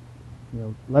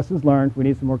 lessons learned. We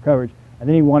need some more coverage. And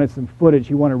then he wanted some footage.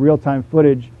 He wanted real-time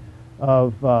footage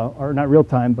of, or not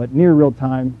real-time, but near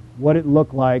real-time, what it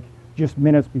looked like just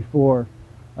minutes before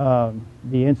the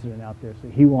incident out there. So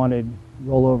he wanted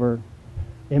rollover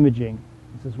imaging.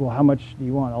 He says, well, how much do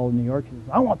you want? All of New York? He says,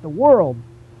 I want the world.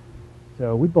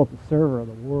 So we built the server of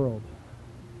the world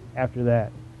after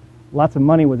that. Lots of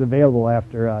money was available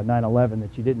after 9/11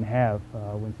 that you didn't have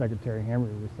when Secretary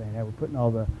Henry was saying, hey, we're putting all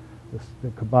the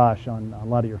kibosh on a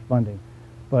lot of your funding.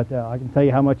 But I can tell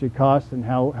you how much it costs and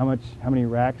how many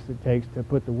racks it takes to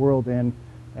put the world in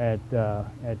at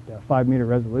 5-meter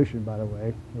resolution. By the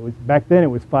way, it was back then it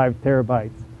was 5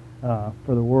 terabytes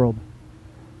for the world,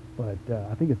 but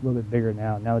I think it's a little bit bigger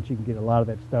now. Now that you can get a lot of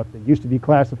that stuff that used to be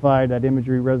classified at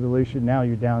imagery resolution, now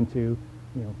you're down to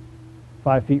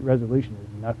 5 feet resolution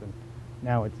is nothing.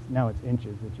 Now it's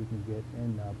inches that you can get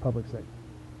in public sector.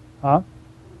 Huh?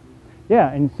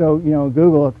 Yeah, and so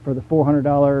Google for the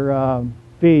 $400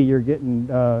 fee, you're getting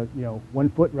 1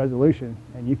 foot resolution,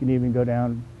 and you can even go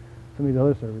down some of these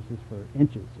other services for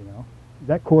inches. Is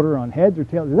that quarter on heads or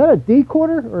tails? Is that a D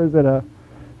quarter or is it a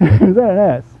is that an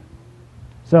S?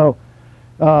 So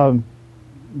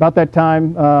about that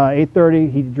time,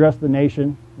 8:30, he addressed the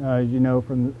nation, as you know,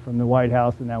 from the White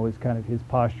House, and that was kind of his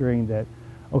posturing that,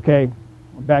 okay,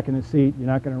 I'm back in the seat, you're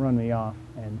not going to run me off,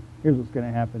 and here's what's going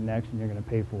to happen next, and you're going to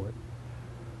pay for it.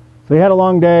 So he had a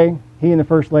long day. He and the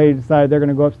First Lady decided they're going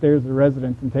to go upstairs to the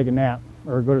residence and take a nap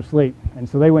or go to sleep. And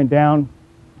so they went down,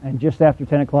 and just after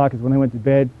 10 o'clock is when they went to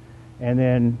bed. And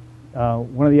then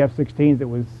one of the F-16s that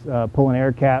was pulling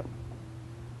air cap,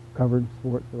 covered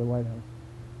sport for the White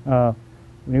House,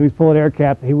 when he was pulling air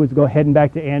cap, he was heading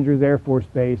back to Andrews Air Force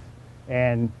Base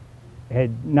and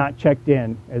had not checked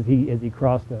in as he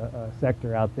crossed a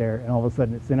sector out there. And all of a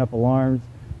sudden it sent up alarms,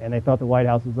 and they thought the White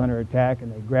House was under attack,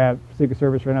 and they grabbed Secret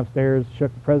Service, ran upstairs,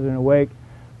 shook the president awake,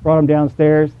 brought him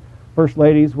downstairs. First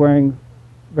Lady's wearing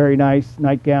very nice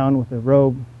nightgown with a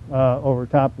robe over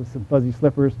top with some fuzzy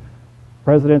slippers.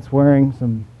 President's wearing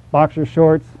some boxer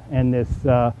shorts and this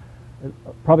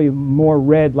probably more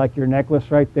red like your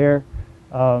necklace right there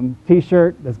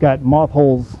T-shirt that's got moth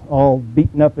holes all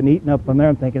beaten up and eaten up on there.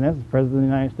 I'm thinking, that's the President of the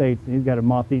United States, and he's got a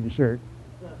moth-eaten shirt.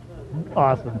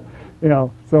 Awesome.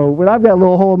 So when I've got a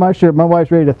little hole in my shirt, my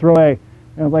wife's ready to throw away.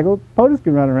 And I was like, well, POTUS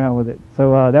can run around with it.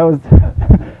 So that was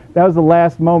that was the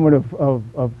last moment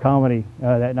of comedy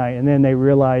that night. And then they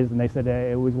realized, and they said,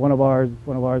 hey, it was one of ours,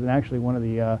 and actually one of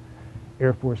the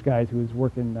Air Force guys who was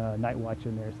working night watch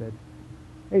in there said,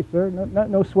 hey, sir,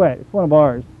 no sweat, it's one of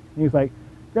ours. And he was like,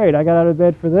 great, I got out of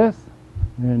bed for this.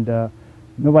 And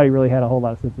nobody really had a whole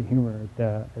lot of sense of humor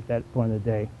at that point of the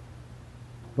day.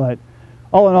 But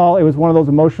all in all, it was one of those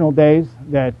emotional days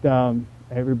that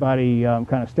everybody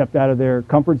kind of stepped out of their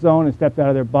comfort zone and stepped out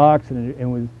of their box, and it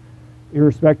was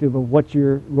irrespective of what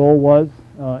your role was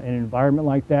in an environment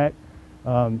like that.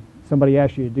 Somebody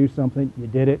asked you to do something, you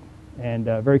did it, and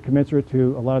very commensurate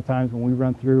to a lot of times when we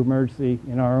run through emergency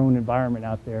in our own environment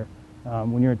out there.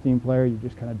 When you're a team player, you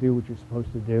just kind of do what you're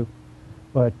supposed to do.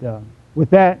 But with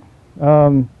that,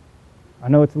 I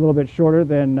know it's a little bit shorter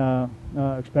than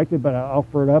expected, but I'll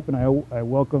offer it up, and I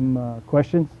welcome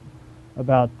questions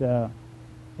about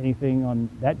anything on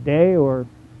that day or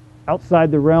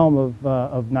outside the realm of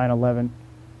 9/11.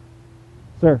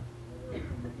 Sir.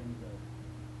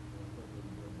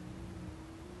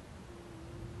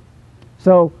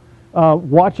 So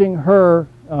watching her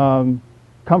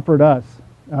comfort us,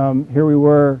 here we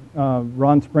were,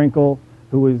 Ron Sprinkle,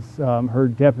 who was her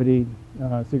deputy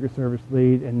Secret Service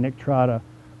lead, and Nick Trotta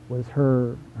was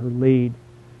her lead,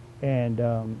 and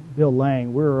Bill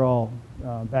Lang. We were all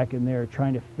back in there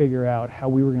trying to figure out how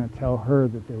we were going to tell her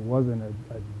that there wasn't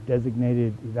a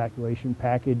designated evacuation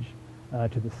package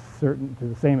to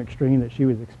the same extreme that she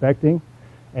was expecting.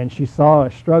 And she saw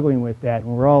us struggling with that,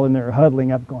 and we're all in there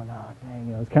huddling up, going, "Oh,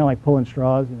 dang!" It's kind of like pulling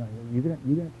straws. You're gonna,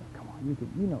 come on,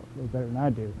 you know it a little better than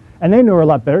I do. And they knew her a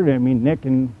lot better than me. Nick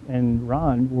and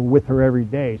Ron were with her every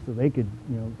day, so they could,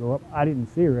 go up. I didn't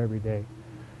see her every day,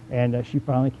 and she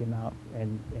finally came out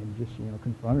and just,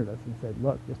 confronted us and said,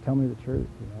 "Look, just tell me the truth.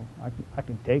 I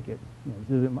can take it.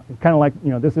 This isn't kind of like,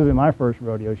 this isn't my first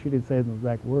rodeo." She didn't say it in the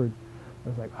exact words. I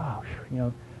was like, oh,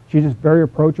 she's just very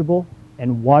approachable.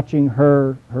 And watching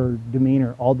her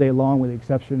demeanor all day long, with the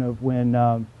exception of when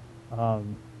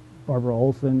Barbara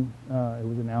Olson, it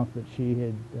was announced that she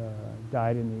had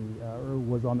died or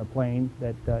was on the plane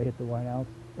that hit the White House,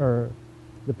 or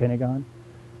the Pentagon.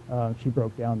 She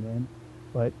broke down then.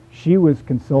 But she was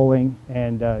consoling,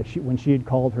 and when she had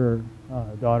called her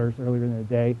daughters earlier in the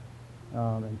day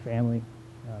and family,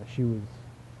 she was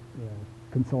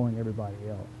consoling everybody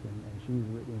else. And she was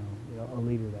a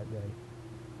leader that day.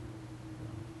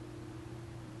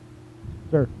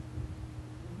 Sir.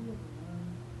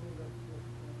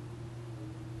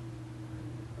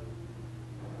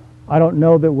 I don't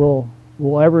know that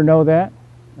we'll ever know that.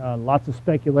 Lots of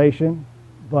speculation,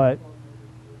 but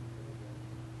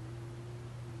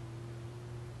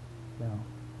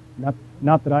no,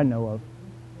 not that I know of.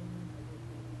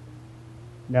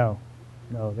 No,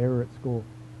 they were at school,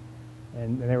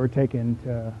 and they were taken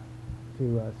to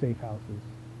safe houses.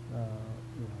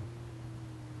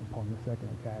 upon the second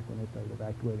attack when they started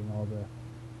evacuating all the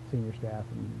senior staff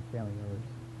and family members.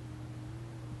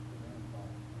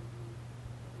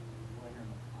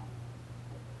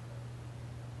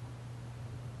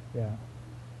 Yeah.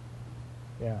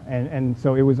 Yeah, and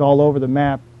so it was all over the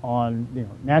map on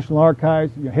National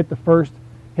Archives. Hit the first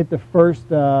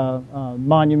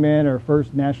monument or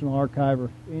first National Archive or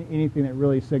anything that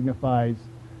really signifies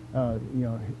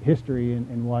history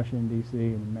in Washington D.C.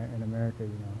 and in America.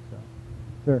 So,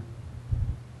 sir.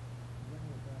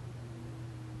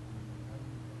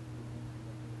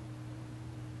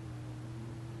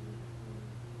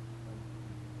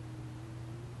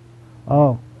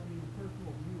 Oh.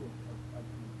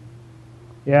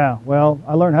 Yeah, well,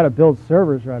 I learned how to build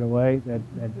servers right away. That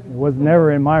it was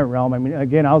never in my realm. I mean,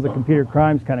 again, I was a computer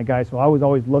crimes kind of guy, so I was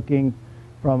always looking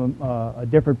from a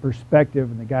different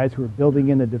perspective. And the guys who were building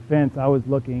in the defense, I was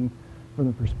looking from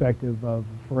the perspective of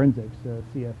forensics,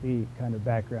 CFE kind of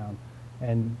background.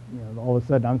 And all of a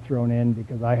sudden, I'm thrown in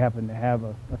because I happen to have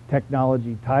a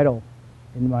technology title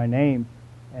in my name,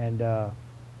 and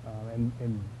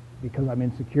because I'm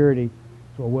in security,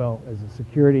 so well as a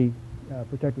security.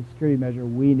 Protective security measure,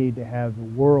 we need to have the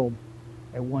world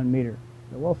at 1 meter.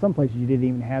 Well, some places you didn't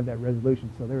even have that resolution,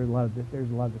 so there's a lot of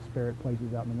disparate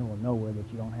places out in the middle of nowhere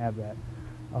that you don't have that.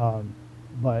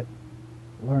 But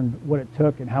learned what it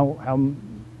took and how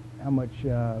much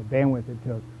bandwidth it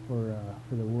took for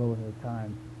the world at the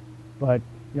time. But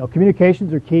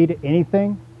communications are key to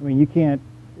anything. I mean, you can't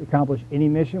accomplish any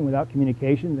mission without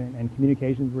communications, and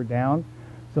communications were down.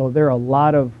 So there are a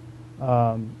lot of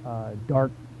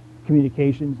dark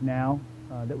communications now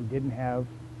that we didn't have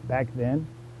back then,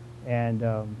 and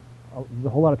there's a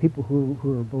whole lot of people who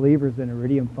are believers in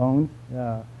Iridium phones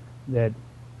that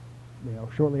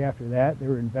shortly after that they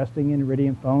were investing in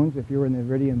Iridium phones. If you were in the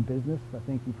Iridium business, I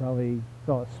think you probably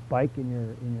saw a spike in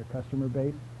your customer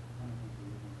base.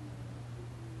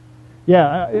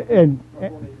 Yeah, and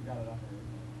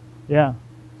yeah,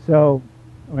 so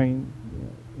I mean,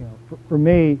 for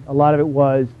me, a lot of it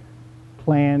was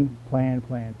planning.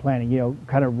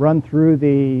 Kind of run through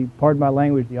the, pardon my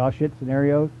language, the all shit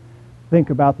scenarios. Think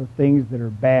about the things that are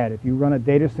bad. If you run a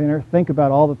data center, think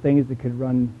about all the things that could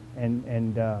run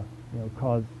and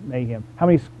cause mayhem. How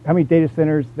many data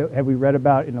centers have we read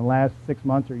about in the last 6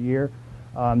 months or year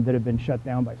that have been shut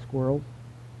down by squirrels?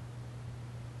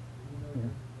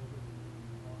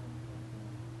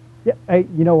 Yeah. Hey,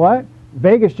 you know what?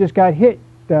 Vegas just got hit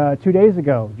 2 days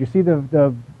ago. Did you see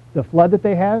the flood that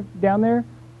they have down there?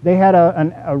 They had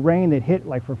a rain that hit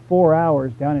like for 4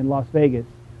 hours down in Las Vegas,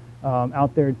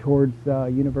 out there towards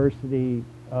University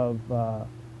of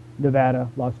Nevada,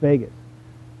 Las Vegas.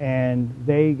 And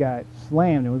they got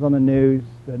slammed. It was on the news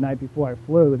the night before I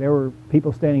flew. There were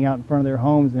people standing out in front of their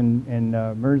homes, and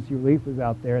emergency relief was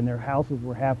out there, and their houses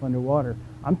were half underwater.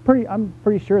 I'm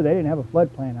pretty sure they didn't have a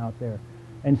flood plan out there.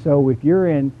 And so if you're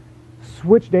in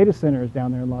switch data centers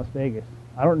down there in Las Vegas,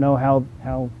 I don't know how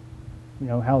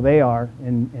they are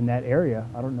in that area.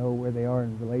 I don't know where they are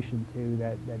in relation to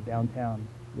that downtown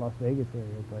Las Vegas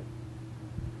area, but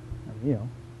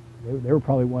they were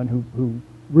probably one who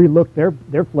relooked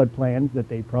their flood plans that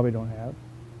they probably don't have.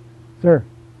 Sir.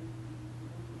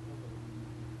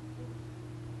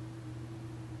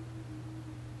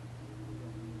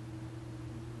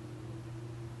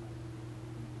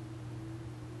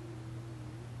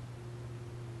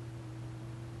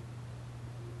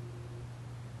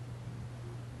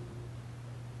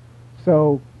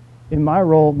 So in my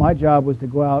role, my job was to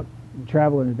go out and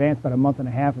travel in advance about a month and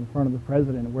a half in front of the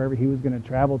president, wherever he was going to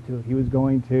travel to. If he was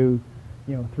going to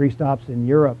 3 stops in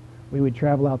Europe, we would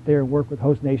travel out there and work with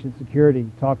host nation security,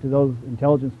 talk to those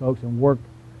intelligence folks and work,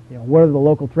 what are the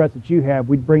local threats that you have?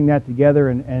 We'd bring that together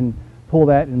and pull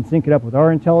that and sync it up with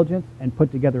our intelligence and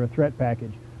put together a threat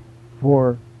package.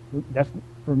 That's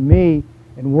for me,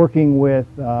 and working with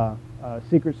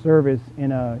Secret Service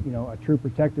in a true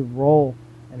protective role,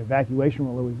 an evacuation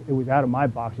role, it was out of my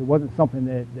box. It wasn't something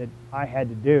that I had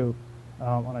to do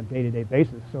on a day-to-day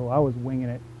basis, so I was winging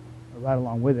it right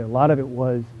along with it. A lot of it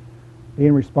was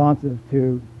being responsive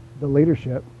to the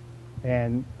leadership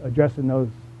and addressing those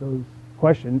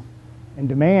questions and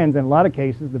demands in a lot of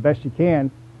cases the best you can,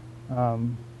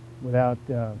 without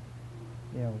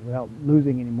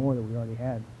losing any more that we already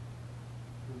had.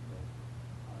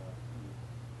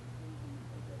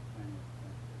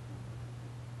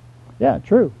 Yeah,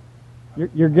 true.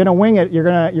 You're going to wing it. You're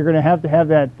going to have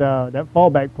that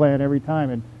fallback plan every time,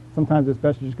 and sometimes it's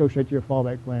best to just go straight to your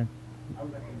fallback plan. I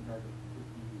was actually in charge of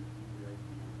 50 right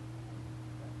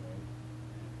that way,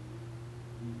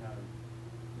 and we have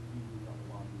procedures on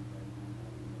the lobby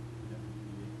that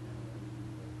we have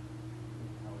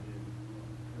how it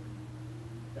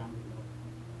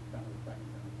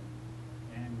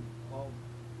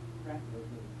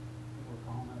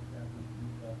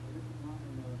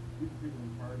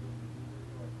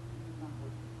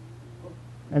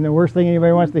And the worst thing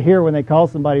anybody wants to hear when they call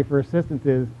somebody for assistance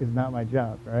is not my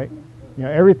job, right? You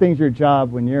know, everything's your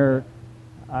job when you're,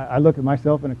 I look at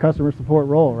myself in a customer support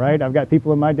role, right? I've got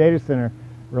people in my data center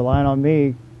relying on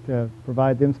me to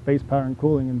provide them space, power, and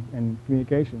cooling and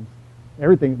communications.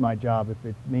 Everything's my job if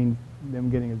it means them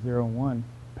getting a 0 and 1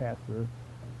 pass through.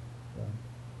 So.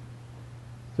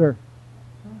 Sir?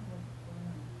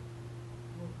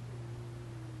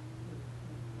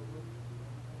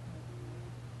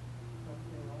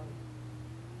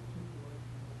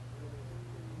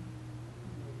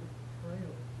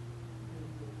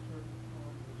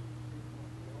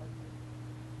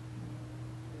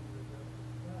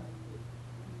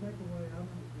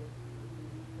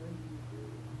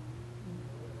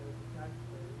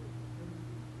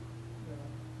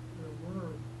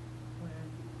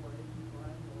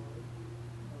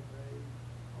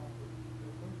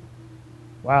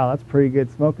 Wow, that's a pretty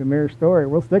good smoke and mirror story.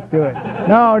 We'll stick to it.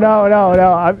 No.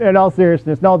 In all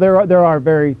seriousness, no. There are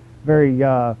very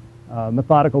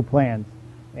methodical plans,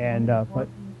 and but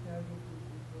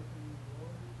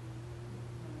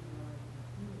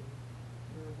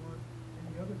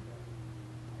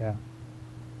yeah.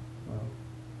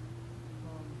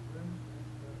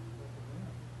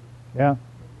 Yeah.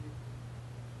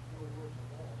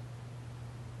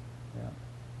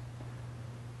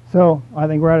 So I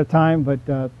think we're out of time, but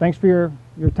thanks for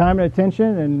your time and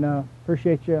attention, and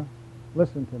appreciate you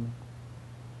listening to me.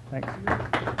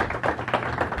 Thanks.